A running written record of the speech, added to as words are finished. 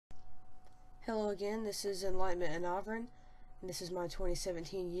Hello again, this is EnlightenmentANAVRIN, and this is my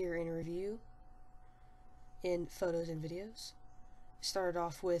 2017 year in review in photos and videos. Started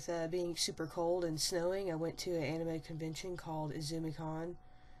off with being super cold and snowing. I went to an anime convention called IzumiCon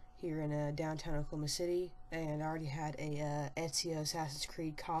here in downtown Oklahoma City, and I already had a Ezio Assassin's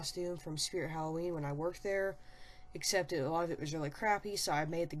Creed costume from Spirit Halloween when I worked there, except a lot of it was really crappy, so I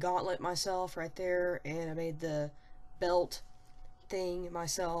made the gauntlet myself right there, and I made the belt thing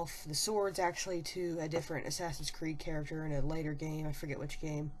myself. The sword's actually to a different Assassin's Creed character in a later game. I forget which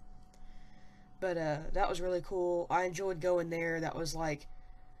game. But that was really cool. I enjoyed going there. That was like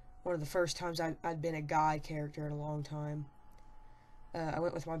one of the first times I'd been a guy character in a long time. I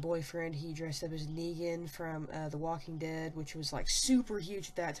went with my boyfriend. He dressed up as Negan from The Walking Dead, which was like super huge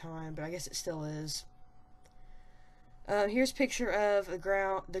at that time, but I guess it still is. Here's a picture of the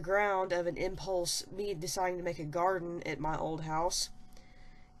ground of an impulse, me deciding to make a garden at my old house,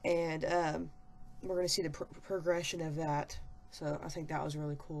 and we're going to see the progression of that. So I think that was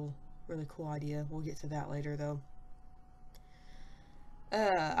really cool idea. We'll get to that later though.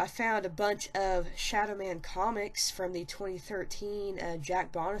 I found a bunch of Shadow Man comics from the 2013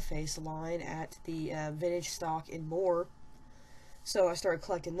 Jack Boniface line at the Vintage Stock in Moore. So I started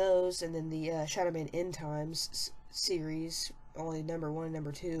collecting those, and then the Shadow Man End Times series, only number 1 and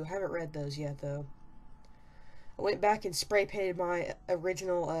number 2. I haven't read those yet though. I went back and spray painted my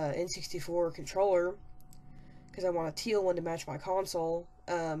original N64 controller because I want a teal one to match my console.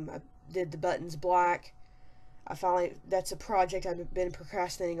 I did the buttons black. That's a project I've been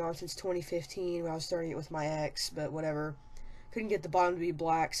procrastinating on since 2015 when I was starting it with my ex, but whatever. Couldn't get the bottom to be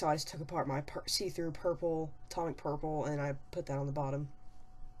black, so I just took apart my see-through purple, atomic purple, and I put that on the bottom.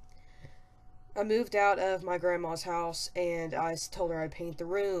 I moved out of my grandma's house, and I told her I'd paint the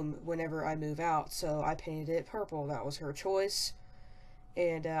room whenever I move out, so I painted it purple. That was her choice,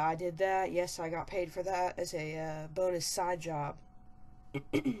 and I did that. Yes, I got paid for that as a bonus side job.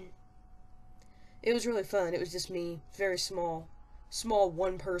 It was really fun. It was just me. Very small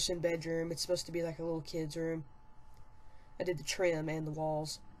one-person bedroom. It's supposed to be like a little kid's room. I did the trim and the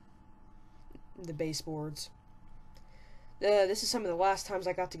walls, the baseboards. This is some of the last times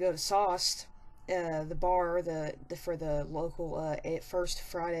I got to go to Sauced, the bar, for the local first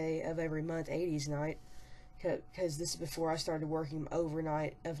Friday of every month 80s night, because this is before I started working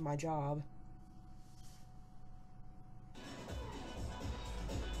overnight of my job.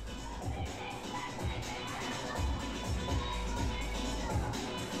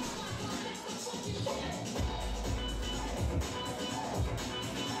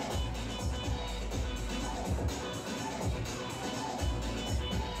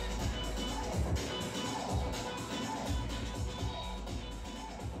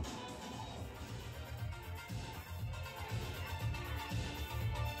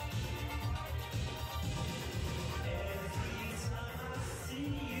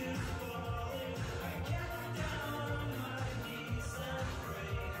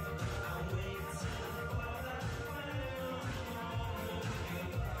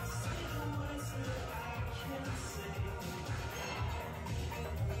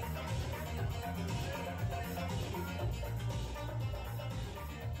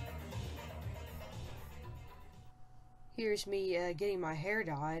 Here's me getting my hair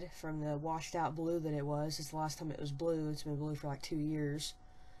dyed from the washed out blue that it was. It's the last time it was blue. It's been blue for like 2 years.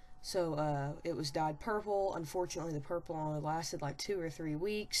 So it was dyed purple. Unfortunately, the purple only lasted like 2 or 3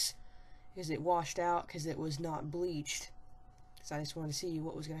 weeks because it washed out because it was not bleached. So I just wanted to see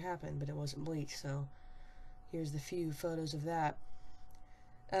what was going to happen, but it wasn't bleached. So here's the few photos of that.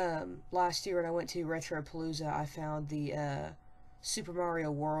 Last year when I went to Retropalooza, I found the Super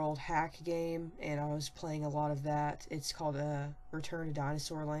Mario World hack game, and I was playing a lot of that. It's called Return to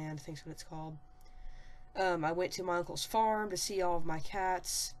Dinosaur Land, I think is what it's called. I went to my uncle's farm to see all of my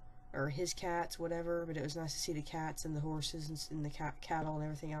cats, or his cats, whatever, but it was nice to see the cats and the horses and the cattle and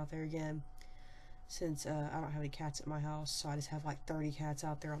everything out there again, since I don't have any cats at my house, so I just have like 30 cats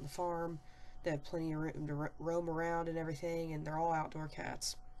out there on the farm. They have plenty of room to roam around and everything, and they're all outdoor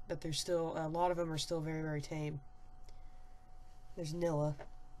cats, but there's still, a lot of them are still very, very tame. There's Nilla.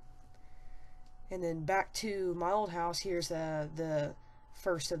 And then back to my old house, here's the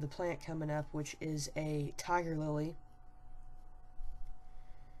first of the plant coming up, which is a tiger lily.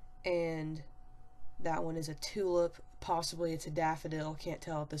 And that one is a tulip. Possibly it's a daffodil. Can't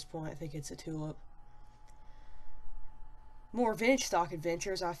tell at this point. I think it's a tulip. More vintage stock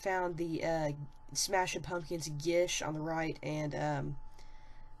adventures. I found the Smashing Pumpkins Gish on the right, and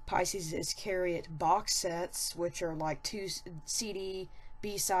Pisces Iscariot box sets, which are like 2 CD,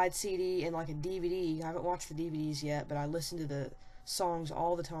 B-side CD, and like a DVD. I haven't watched the DVDs yet, but I listen to the songs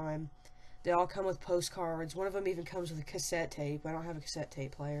all the time. They all come with postcards. One of them even comes with a cassette tape. I don't have a cassette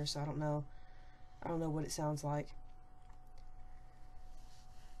tape player, so I don't know what it sounds like.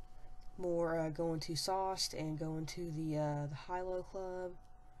 More going to Sauced and going to the Hilo Club.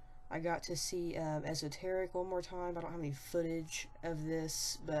 I got to see Esoteric one more time. I don't have any footage of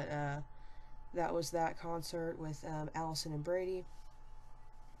this, but that was that concert with Allison and Brady,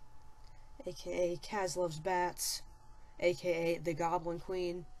 aka Kaz Loves Bats, aka the Goblin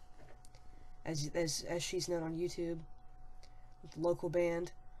Queen, as she's known on YouTube, with the local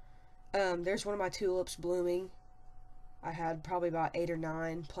band. There's one of my tulips blooming. I had probably about 8 or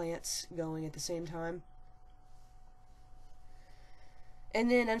 9 plants going at the same time. And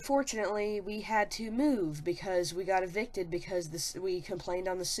then, unfortunately, we had to move because we got evicted because we complained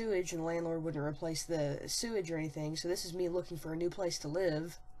on the sewage and the landlord wouldn't replace the sewage or anything. So this is me looking for a new place to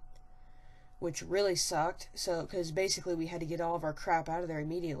live, which really sucked. So, because basically we had to get all of our crap out of there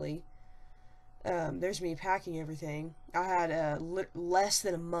immediately. There's me packing everything. I had less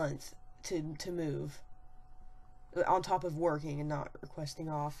than a month to move, on top of working and not requesting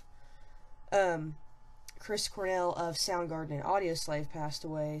off. Chris Cornell of Soundgarden and Audioslave passed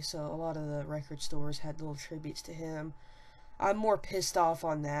away, so a lot of the record stores had little tributes to him. I'm more pissed off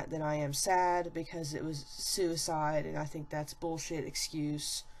on that than I am sad, because it was suicide, and I think that's bullshit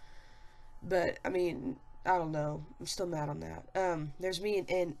excuse. But, I mean, I don't know. I'm still mad on that. There's me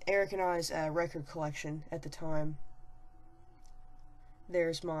and Eric and I's record collection at the time.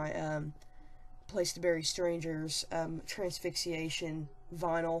 There's my Place to Bury Strangers Transfixiation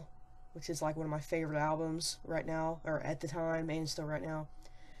vinyl, which is like one of my favorite albums right now, or at the time, and still right now.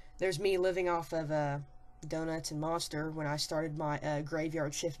 There's me living off of donuts and Monster when I started my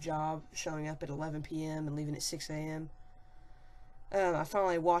graveyard shift job, showing up at 11 p.m. and leaving at 6 a.m. I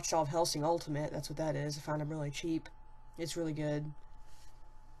finally watched all of Hellsing Ultimate. That's what that is. I found them really cheap. It's really good.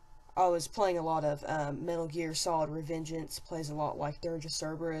 I was playing a lot of Metal Gear Solid Revengeance. Plays a lot like Dirge of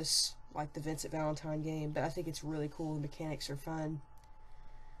Cerberus, like the Vincent Valentine game, but I think it's really cool. The mechanics are fun.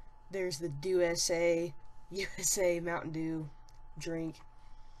 There's the USA Mountain Dew drink.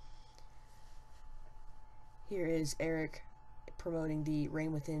 Here is Eric promoting the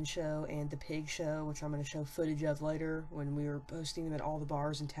Rain Within show and the Pig show, which I'm going to show footage of later when we were posting them at all the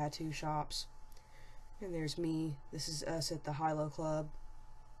bars and tattoo shops. And there's me. This is us at the Hilo Club.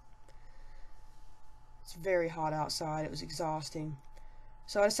 It's very hot outside. It was exhausting.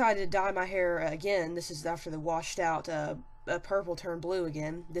 So I decided to dye my hair again. This is after the washed out purple turned blue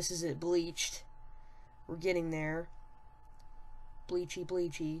again. This is it bleached. We're getting there. Bleachy,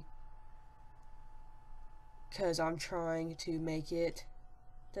 bleachy. Because I'm trying to make it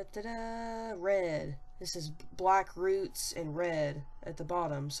red. This is black roots and red at the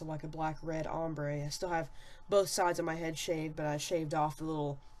bottom, so like a black-red ombre. I still have both sides of my head shaved, but I shaved off the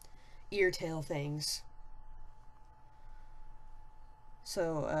little ear tail things.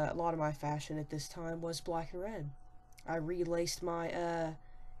 So a lot of my fashion at this time was black and red. I relaced my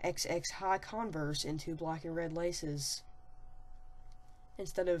XX high Converse into black and red laces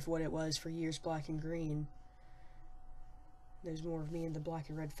instead of what it was for years, black and green. There's more of me in the black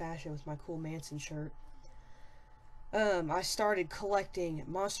and red fashion with my cool Manson shirt. I started collecting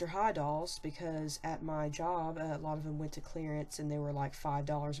Monster High dolls because at my job, a lot of them went to clearance and they were like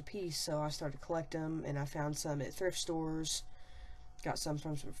 $5 a piece, so I started to collect them, and I found some at thrift stores, got some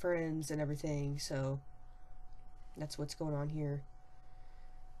from some friends and everything, so that's what's going on here.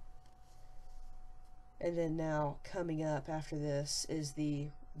 And then now, coming up after this, is the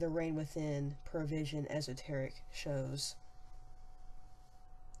Rain Within Provision Esoteric shows.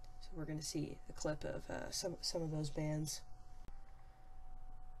 So we're going to see a clip of some of those bands.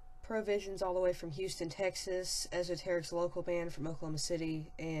 Provision's all the way from Houston, Texas. Esoteric's a local band from Oklahoma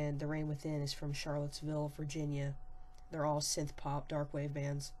City. And the Rain Within is from Charlottesville, Virginia. They're all synth pop, dark wave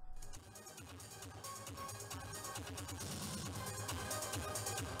bands.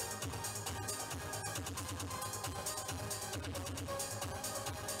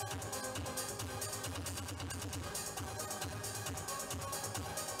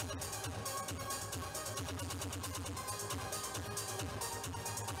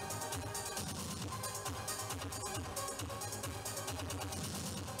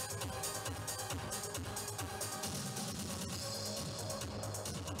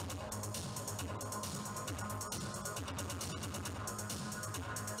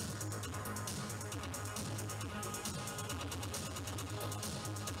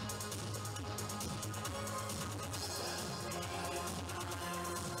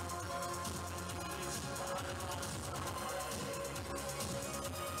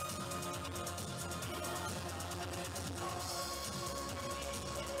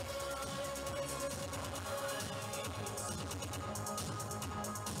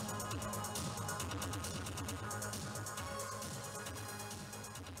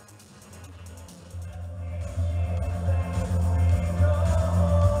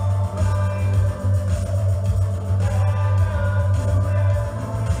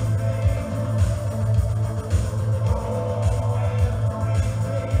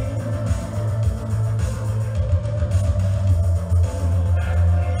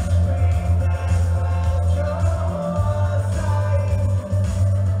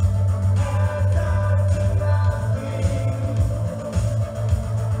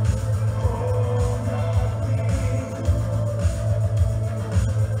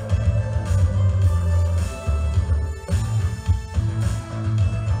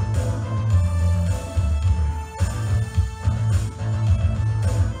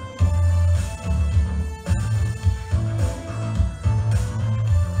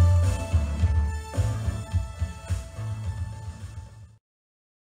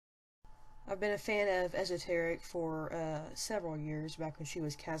 been a fan of Esoteric for several years, back when she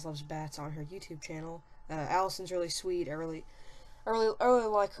was Kaz Loves Bats on her YouTube channel. Allison's really sweet. I really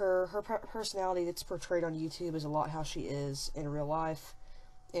like her. Her personality that's portrayed on YouTube is a lot how she is in real life.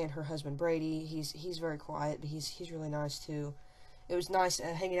 And her husband Brady, he's very quiet, but he's really nice too. It was nice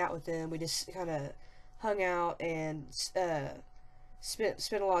hanging out with them. We just kind of hung out and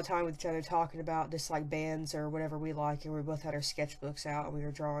spent a lot of time with each other talking about just like bands or whatever we like, and we both had our sketchbooks out and we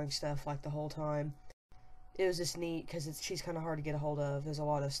were drawing stuff like the whole time. It was just neat because she's kind of hard to get a hold of. There's a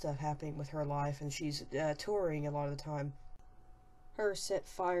lot of stuff happening with her life, and she's touring a lot of the time. Her Set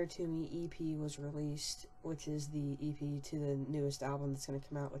Fire to Me EP was released, which is the EP to the newest album that's going to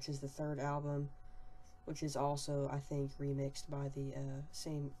come out, which is the third album, which is also, I think, remixed by the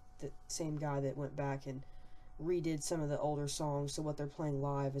same guy that went back and redid some of the older songs. So what they're playing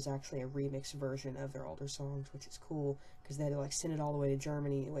live is actually a remix version of their older songs, which is cool because they had to like send it all the way to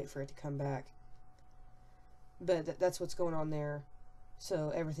Germany and wait for it to come back. But that's what's going on there.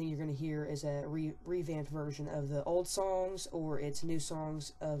 So everything you're going to hear is a revamped version of the old songs, or it's new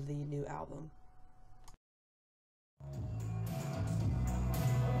songs of the new album.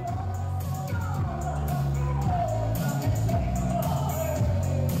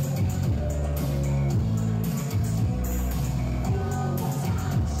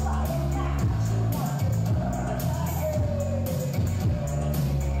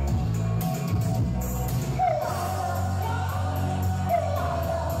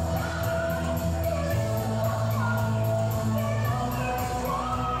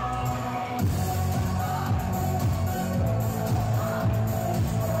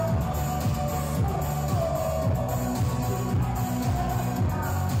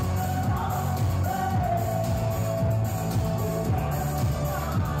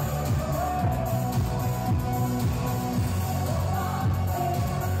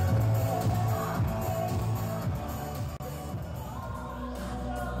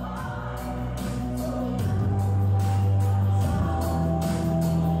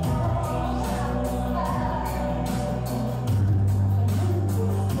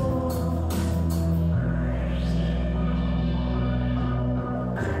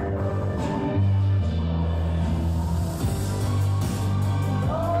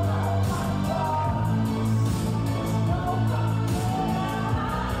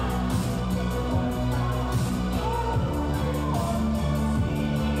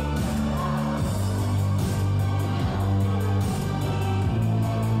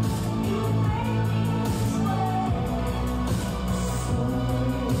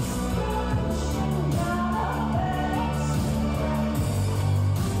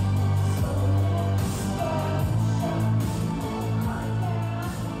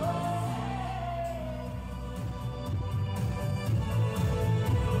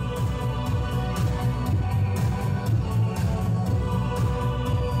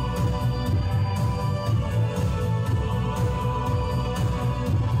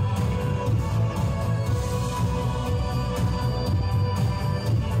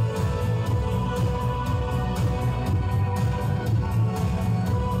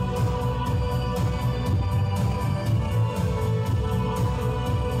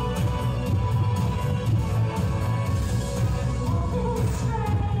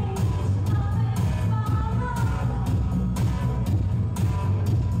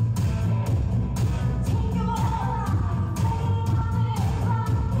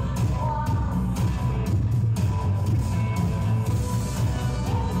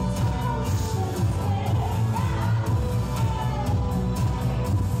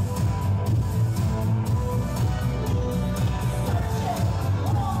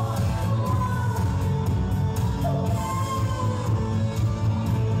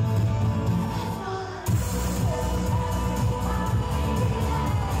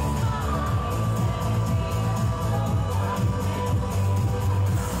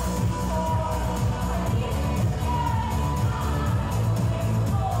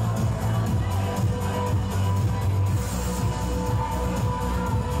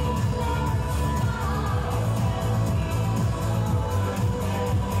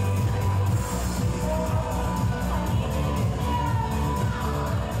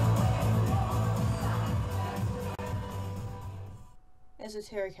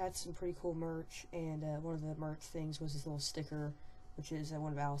 Esoteric had some pretty cool merch, and one of the merch things was this little sticker, which is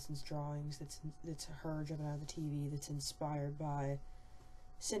one of Allison's drawings. That's her jumping out of the TV. That's inspired by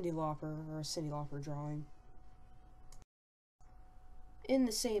Cyndi Lauper, or a Cyndi Lauper drawing. In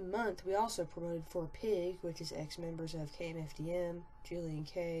the same month, we also promoted for Pig, which is ex-members of KMFDM, Julian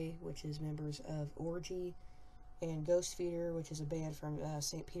K, which is members of Orgy, and Ghost Feeder, which is a band from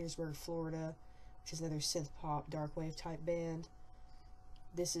St. Petersburg, Florida, which is another synth pop dark wave type band.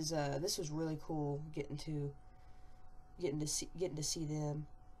 This was really cool getting to see them.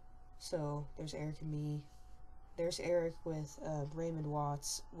 So there's Eric and me. There's Eric with Raymond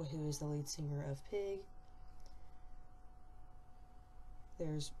Watts, who is the lead singer of Pig.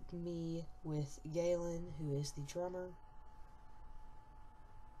 There's me with Galen, who is the drummer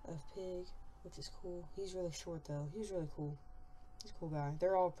of Pig, which is cool. He's really short though. He's really cool. He's a cool guy.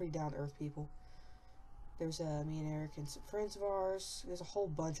 They're all pretty down to earth people. There's me and Eric and some friends of ours. There's a whole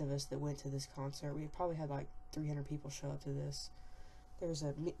bunch of us that went to this concert. We probably had like 300 people show up to this. There's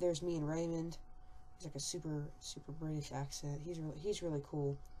me and Raymond. He's like a super British accent. He's really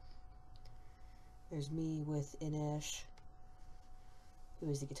cool. There's me with Inesh, who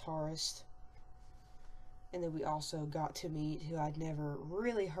is the guitarist. And then we also got to meet who I'd never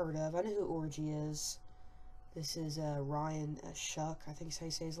really heard of. I know who Orgy is. This is Ryan Shuck, I think is how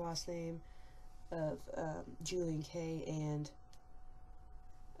you say his last name, of Julian K and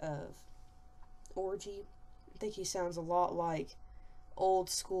of Orgy. I think he sounds a lot like old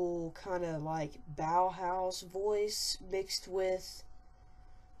school, kind of like Bauhaus voice mixed with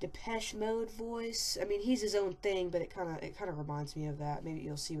Depeche Mode voice. I mean, he's his own thing, but it kind of reminds me of that. Maybe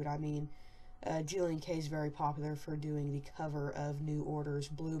you'll see what I mean. Julian K is very popular for doing the cover of New Order's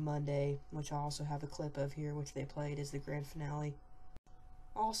Blue Monday, which I also have a clip of here, which they played as the grand finale.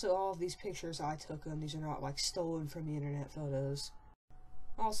 Also, all of these pictures I took them. These are not like stolen from the internet photos.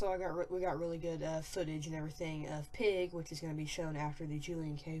 Also, we got really good footage and everything of Pig, which is going to be shown after the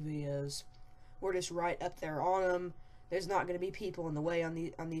Julian K videos. We're just right up there on them. There's not going to be people in the way on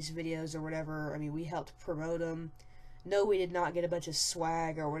these videos or whatever. I mean, we helped promote them. No, we did not get a bunch of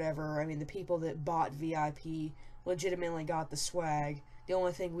swag or whatever. I mean, the people that bought VIP legitimately got the swag. The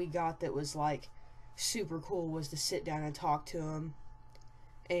only thing we got that was like super cool was to sit down and talk to them,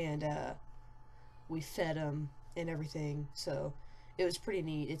 and we fed them and everything. So it was pretty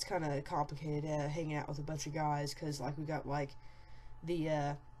neat. It's kind of complicated hanging out with a bunch of guys, because like we got like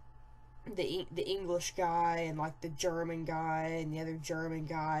the English guy and like the German guy and the other German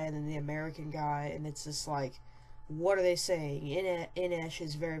guy and then the American guy, and it's just like, what are they saying? Inesh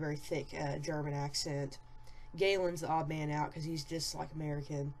is very, very thick German accent. Galen's the odd man out because he's just like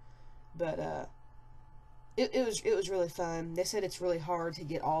American. But it was really fun. They said it's really hard to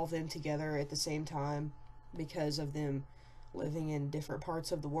get all of them together at the same time because of them living in different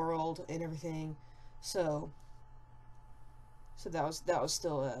parts of the world and everything. So that was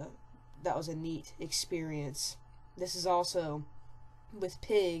still a neat experience. This is also with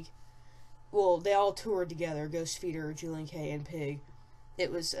Pig. Well, they all toured together, Ghost Feeder, Julian K, and Pig.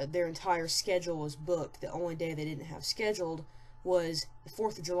 It was, their entire schedule was booked. The only day they didn't have scheduled was the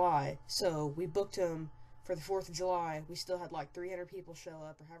 4th of July. So we booked them for the 4th of July. We still had like 300 people show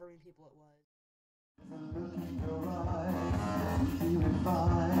up, or however many people it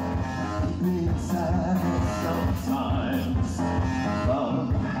Sometimes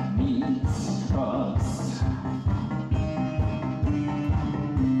love meets trust.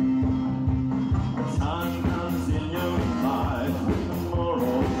 Time comes in your life with the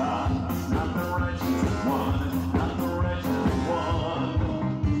moral path. Not the righteous one, not the righteous one.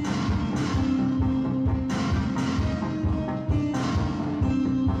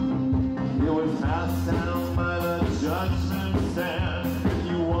 It was passed down by the judgment stand. If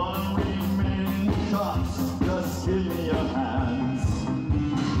you want to remain in cuffs, just give me your hands.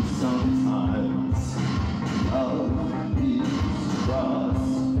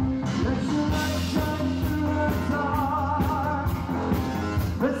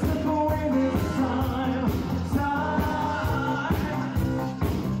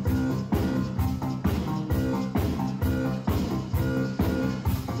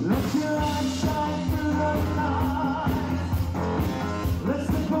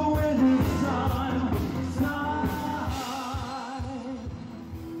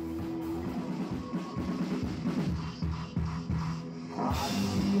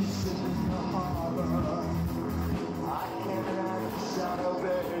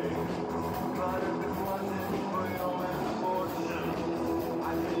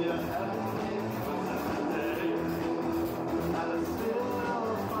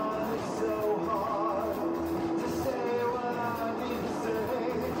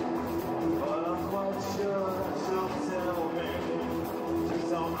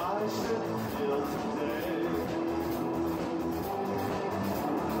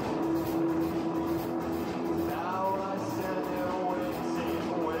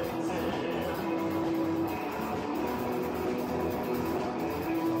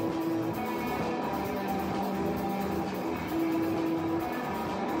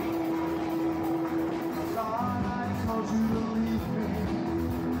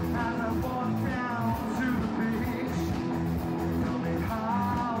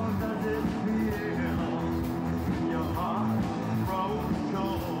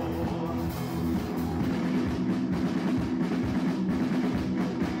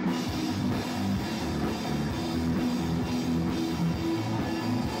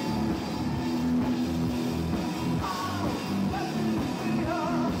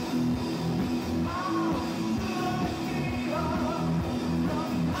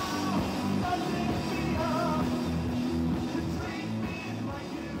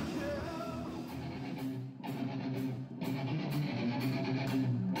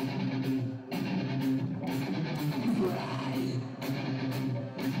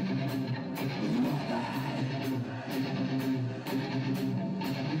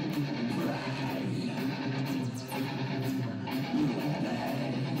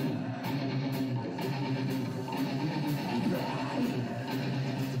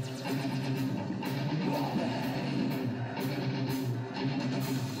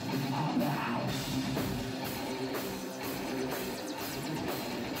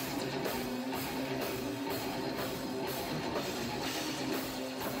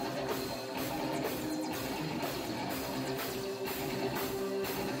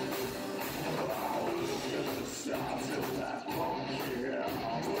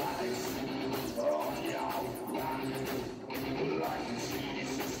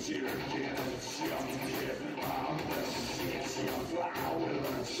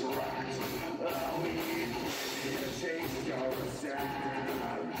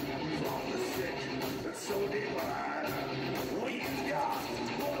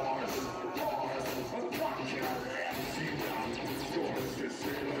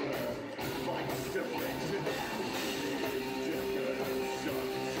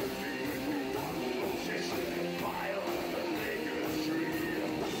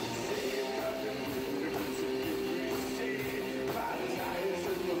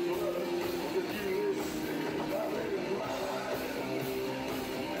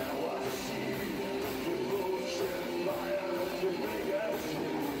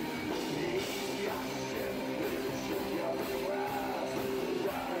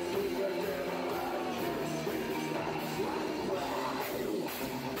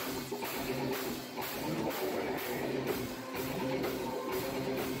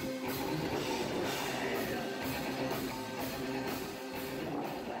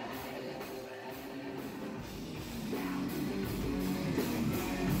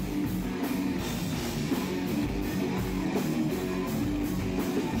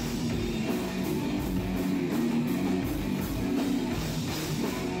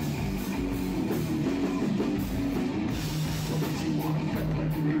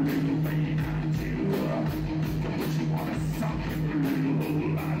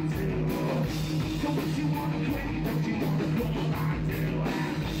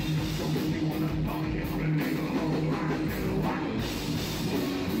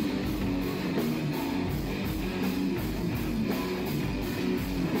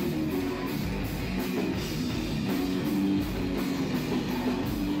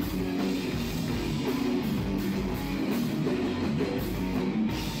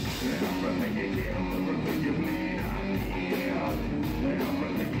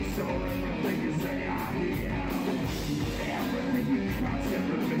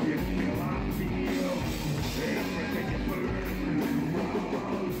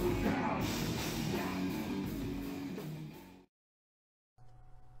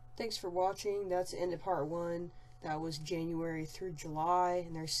 thanks for watching. That's the end of part 1. That was January through July,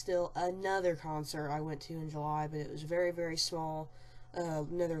 and there's still another concert I went to in July, but it was very, very small.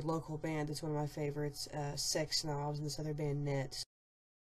 Another local band that's one of my favorites, Sex Snobs, and this other band, Net.